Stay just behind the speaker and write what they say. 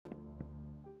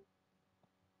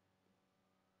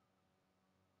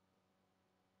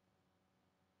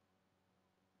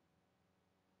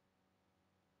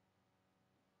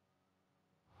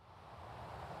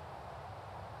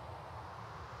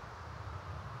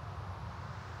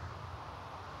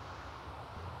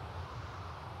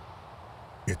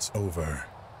It's over.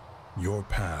 Your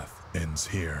path ends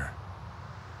here.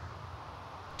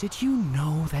 Did you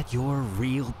know that you're a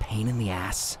real pain in the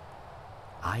ass?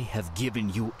 I have given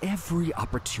you every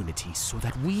opportunity so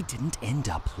that we didn't end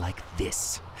up like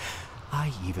this.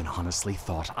 I even honestly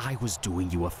thought I was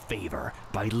doing you a favor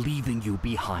by leaving you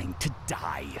behind to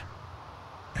die.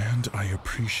 And I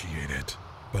appreciate it,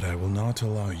 but I will not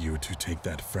allow you to take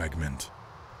that fragment.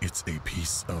 It's a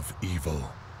piece of evil,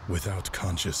 without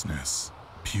consciousness,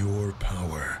 pure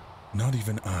power. Not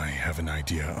even I have an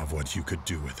idea of what you could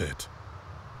do with it.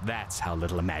 That's how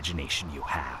little imagination you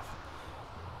have.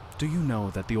 Do you know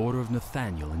that the Order of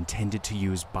Nathaniel intended to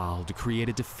use Baal to create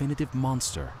a definitive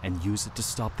monster and use it to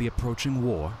stop the approaching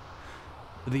war?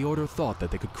 The Order thought that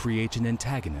they could create an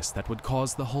antagonist that would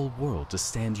cause the whole world to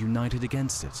stand united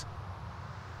against it.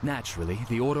 Naturally,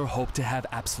 the Order hoped to have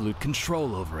absolute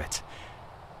control over it.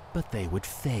 But they would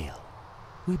fail.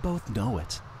 We both know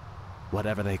it.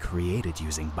 Whatever they created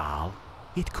using Baal,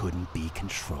 it couldn't be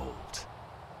controlled.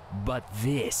 But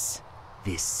this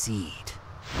seed,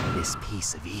 this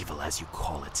piece of evil as you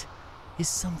call it, is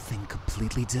something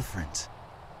completely different.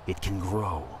 It can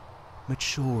grow,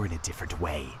 mature in a different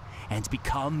way, and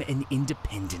become an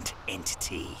independent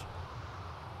entity.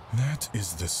 That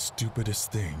is the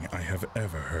stupidest thing I have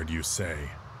ever heard you say.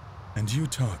 And you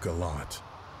talk a lot.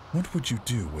 What would you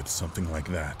do with something like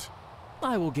that?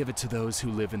 I will give it to those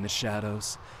who live in the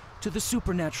shadows, to the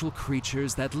supernatural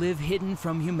creatures that live hidden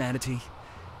from humanity.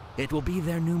 It will be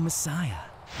their new messiah,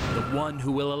 the one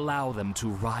who will allow them to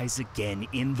rise again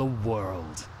in the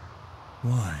world.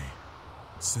 Why?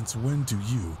 Since when do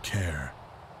you care?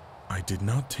 I did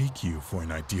not take you for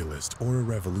an idealist or a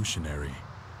revolutionary.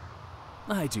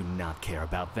 I do not care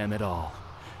about them at all.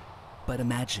 But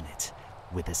imagine it,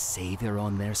 with a savior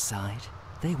on their side,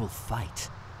 they will fight.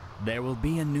 There will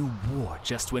be a new war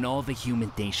just when all the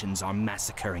human nations are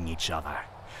massacring each other.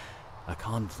 A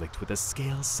conflict with a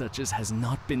scale such as has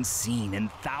not been seen in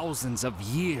thousands of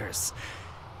years.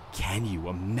 Can you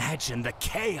imagine the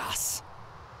chaos?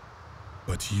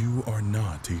 But you are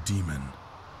not a demon.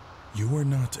 You are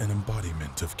not an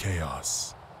embodiment of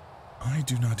chaos. I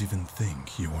do not even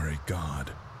think you are a god.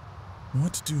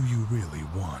 What do you really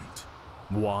want?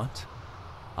 Want?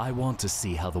 I want to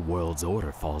see how the world's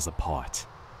order falls apart.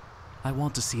 I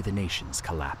want to see the nations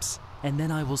collapse, and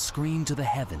then I will scream to the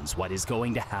heavens what is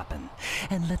going to happen,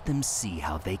 and let them see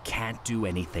how they can't do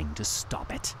anything to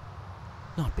stop it.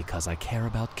 Not because I care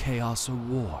about chaos or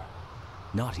war,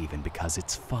 not even because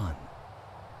it's fun.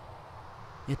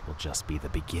 It will just be the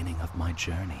beginning of my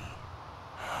journey.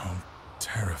 How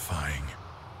terrifying.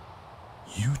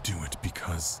 You do it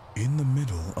because in the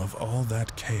middle of all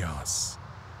that chaos,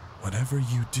 whatever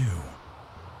you do,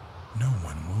 no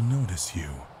one will notice you.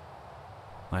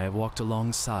 I have walked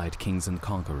alongside kings and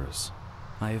conquerors.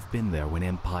 I have been there when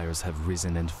empires have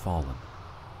risen and fallen,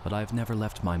 but I have never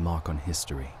left my mark on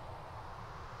history.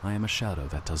 I am a shadow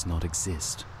that does not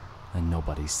exist, and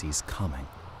nobody sees coming.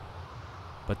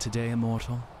 But today,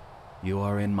 immortal, you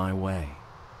are in my way.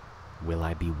 Will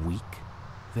I be weak?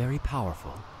 Very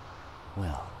powerful?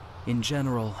 Well, in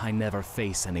general, I never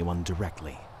face anyone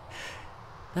directly.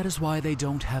 That is why they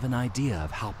don't have an idea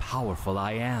of how powerful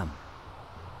I am.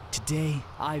 Today,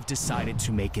 I've decided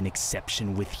to make an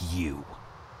exception with you.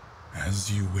 As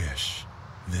you wish.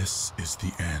 This is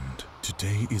the end.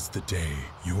 Today is the day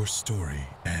your story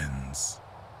ends.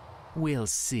 We'll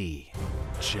see,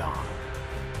 John.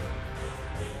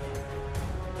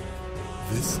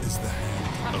 This is the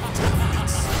hand of death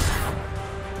itself.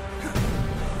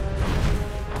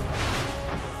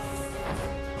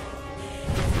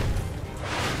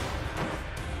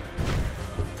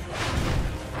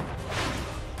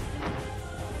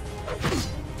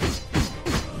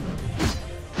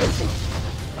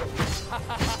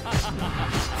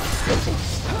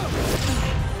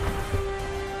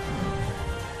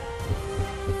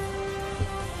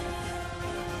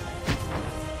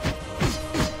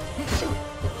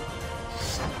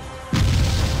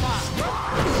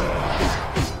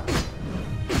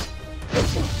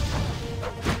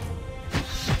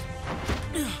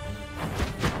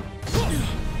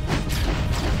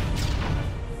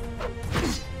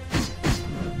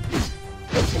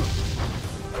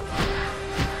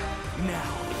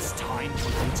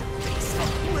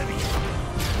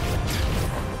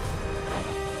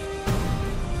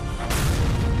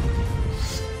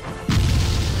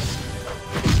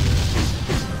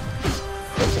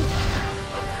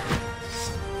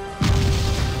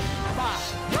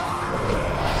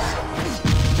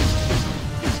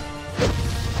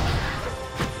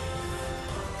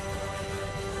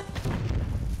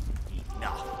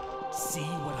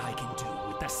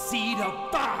 seed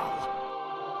of Baal!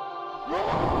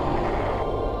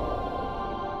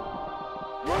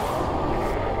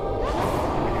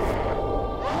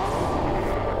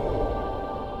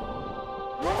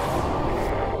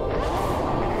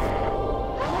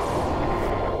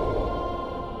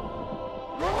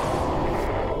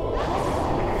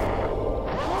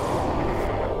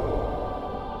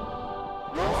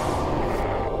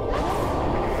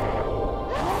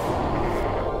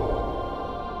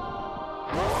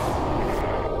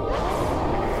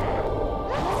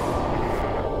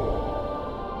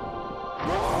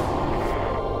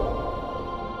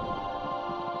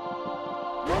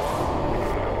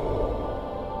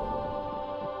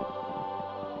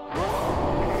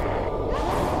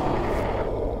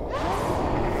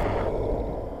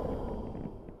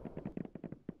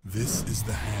 This is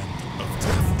the hand of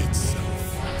death itself.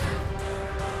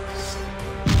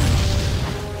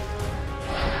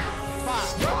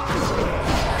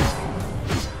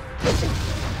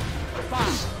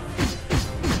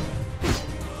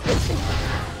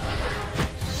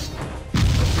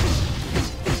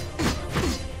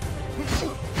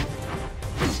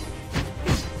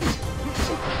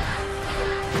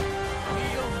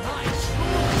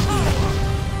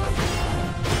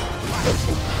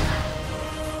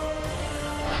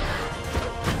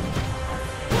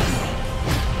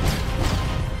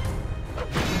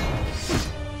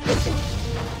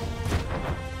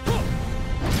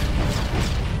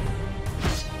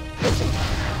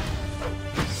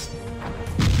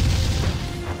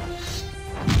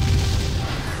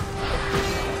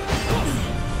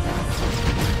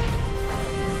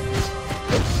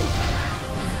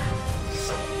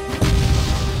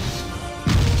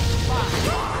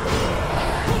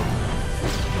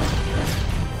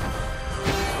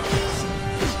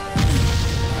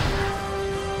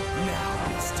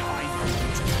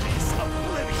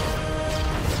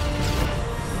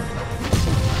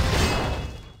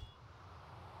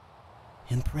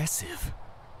 Impressive.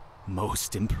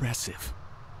 Most impressive.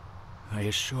 I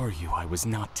assure you I was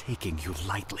not taking you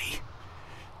lightly.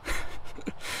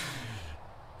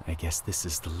 I guess this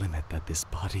is the limit that this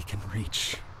body can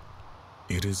reach.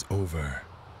 It is over.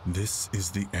 This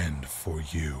is the end for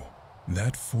you.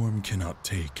 That form cannot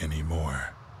take any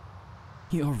more.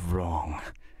 You're wrong.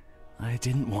 I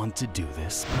didn't want to do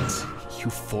this, but you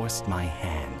forced my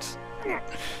hand.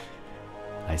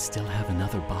 I still have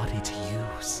another body to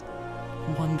use.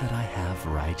 One that I have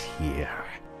right here.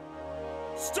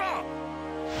 Stop!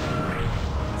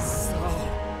 So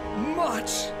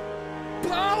much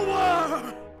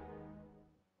power!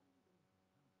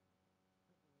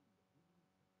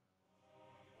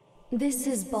 This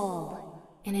is Baal,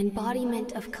 an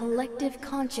embodiment of collective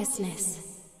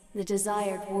consciousness, the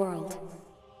desired world.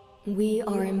 We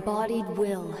are embodied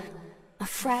will, a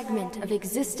fragment of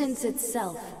existence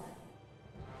itself.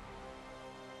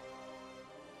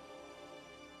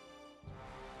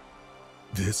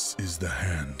 This is the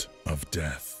hand of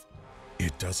death.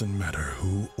 It doesn't matter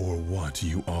who or what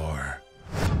you are.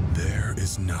 There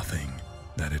is nothing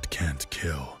that it can't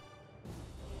kill.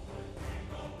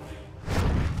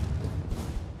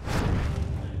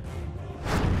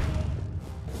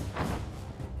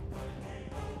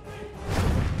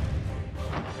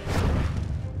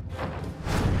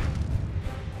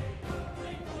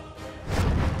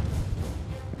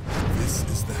 This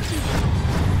is the hand.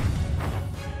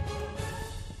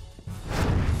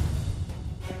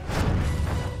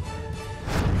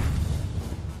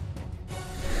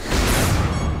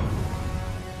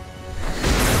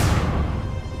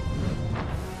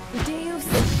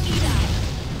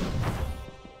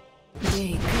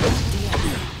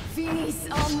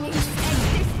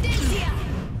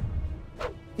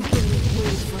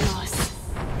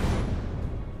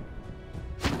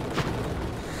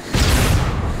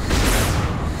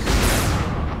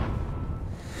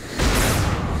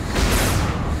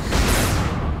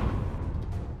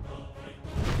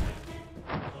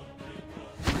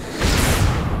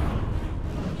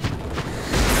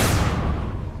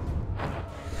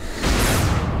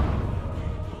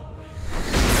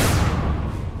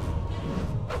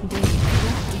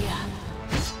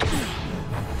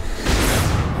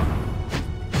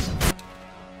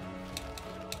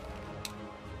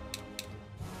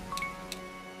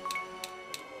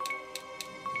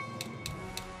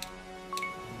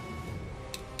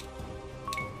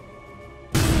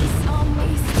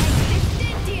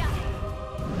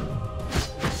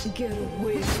 Get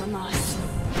away from us.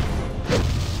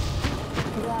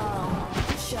 Thou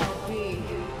shalt be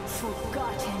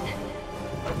forgotten.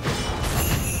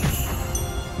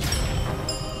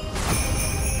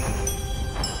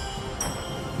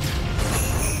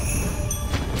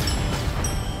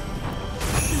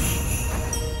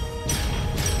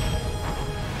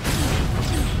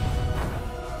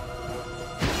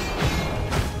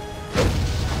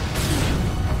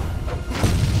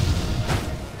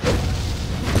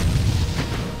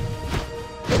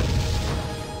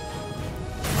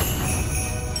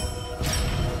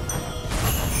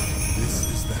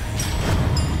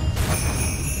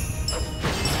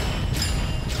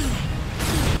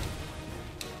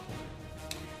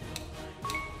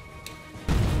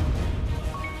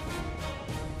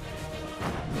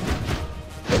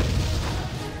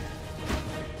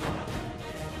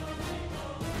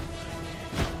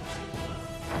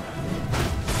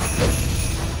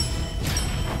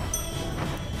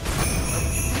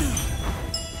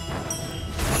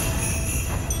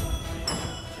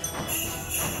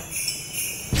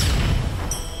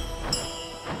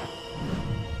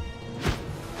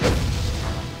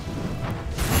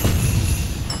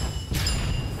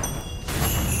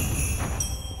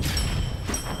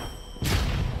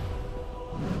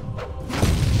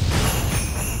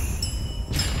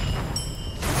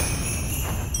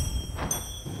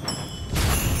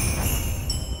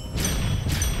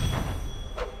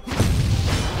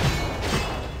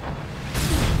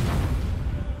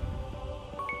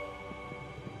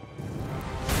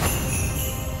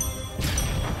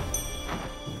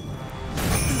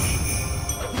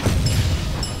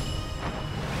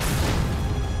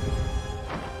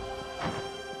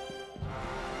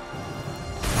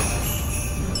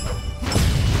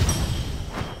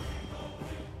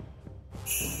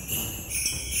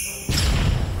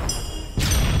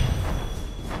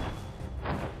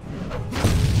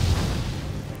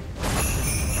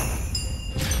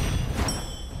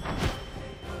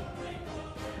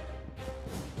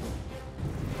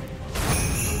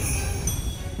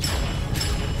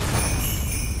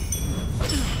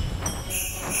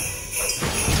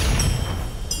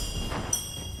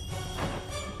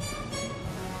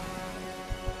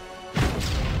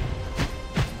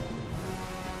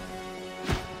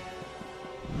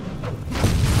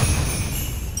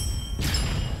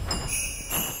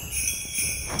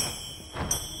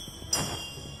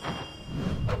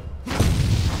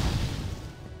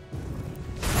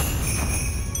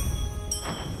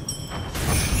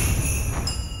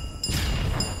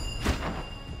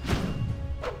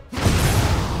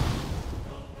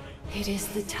 It is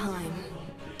the time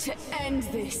to end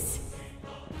this.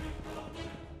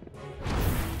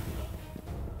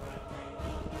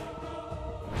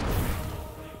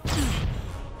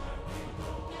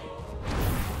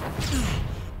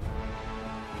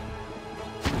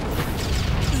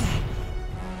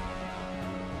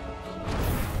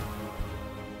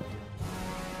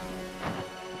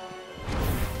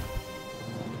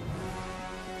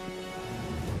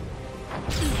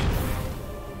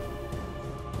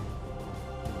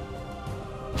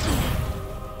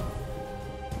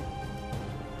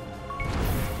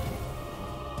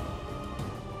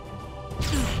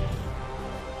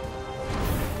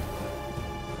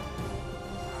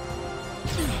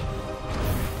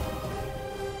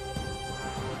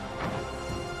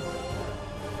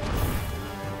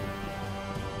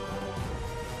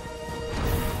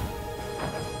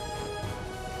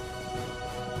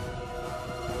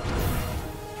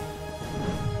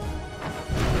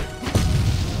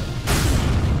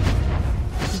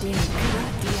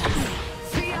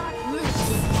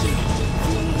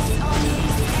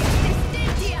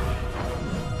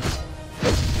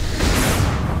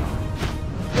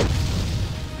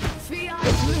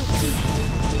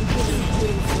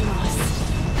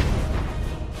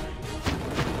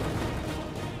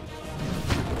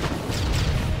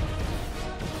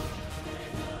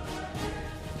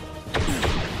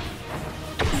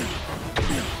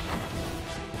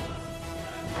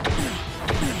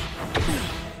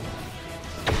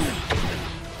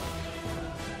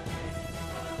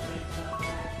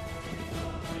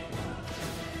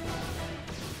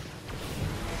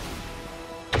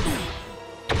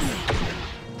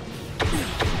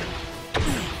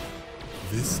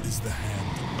 This is the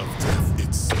hand of death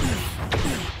itself.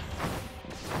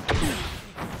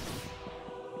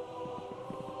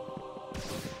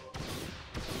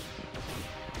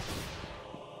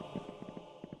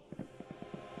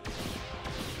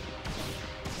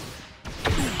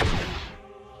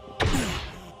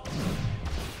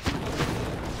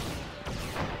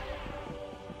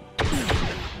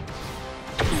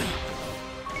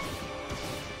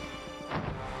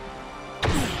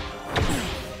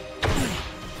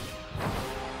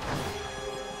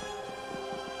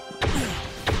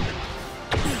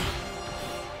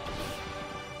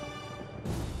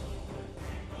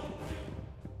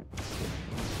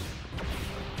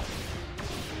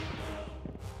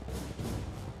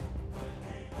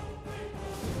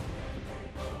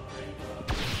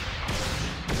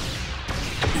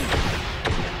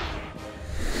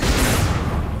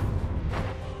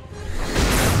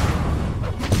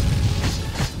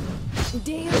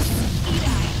 Deus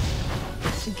Irae!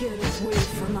 Get away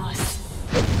from us!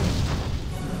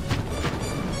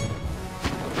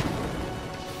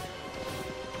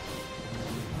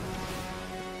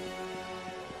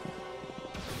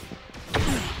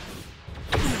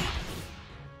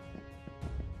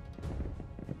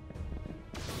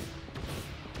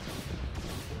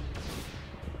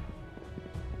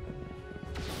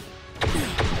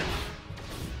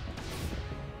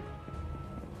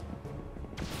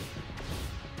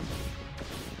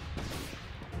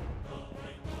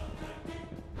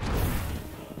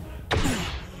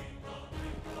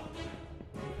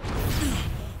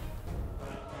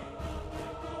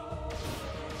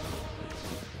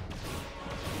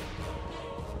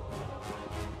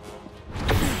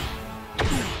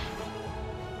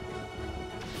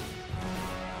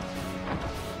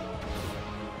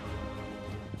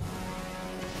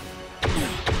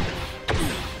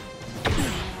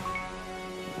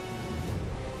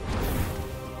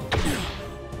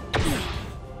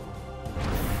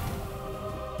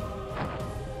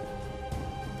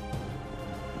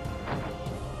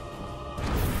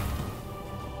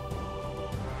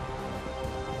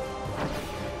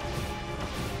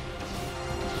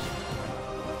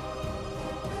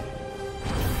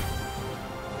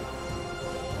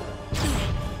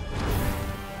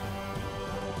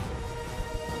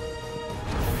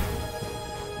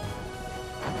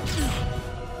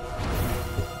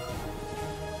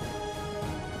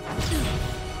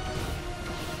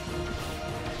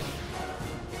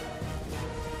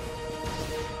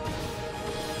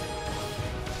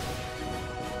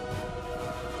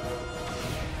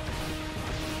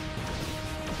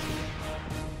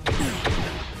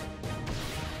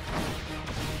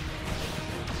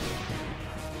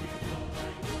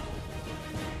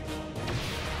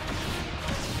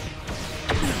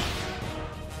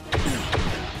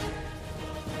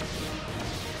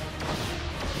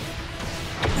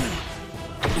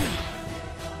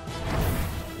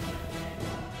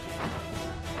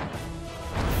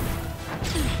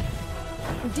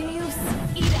 Deus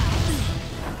Irae!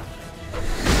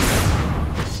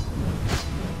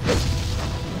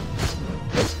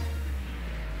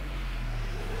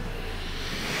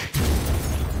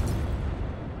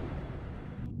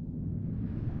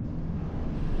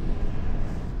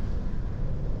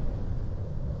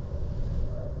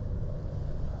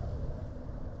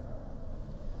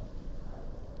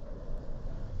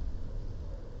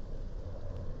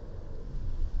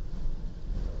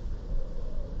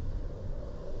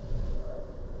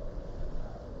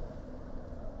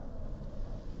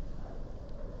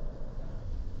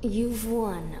 You've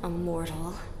won,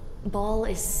 immortal. Ball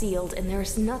is sealed and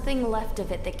there's nothing left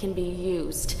of it that can be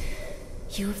used.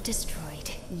 You have destroyed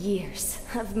years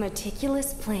of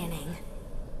meticulous planning.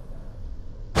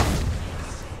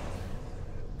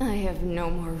 I have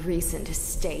no more reason to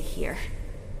stay here.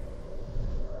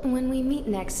 When we meet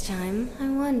next time, I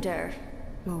wonder,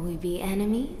 will we be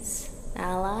enemies?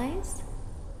 Allies?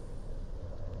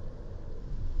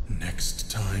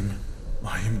 Next time,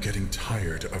 I am getting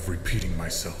tired of repeating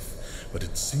myself, but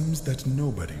it seems that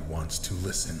nobody wants to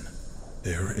listen.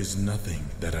 There is nothing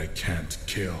that I can't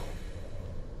kill.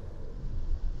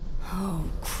 Oh,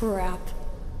 crap.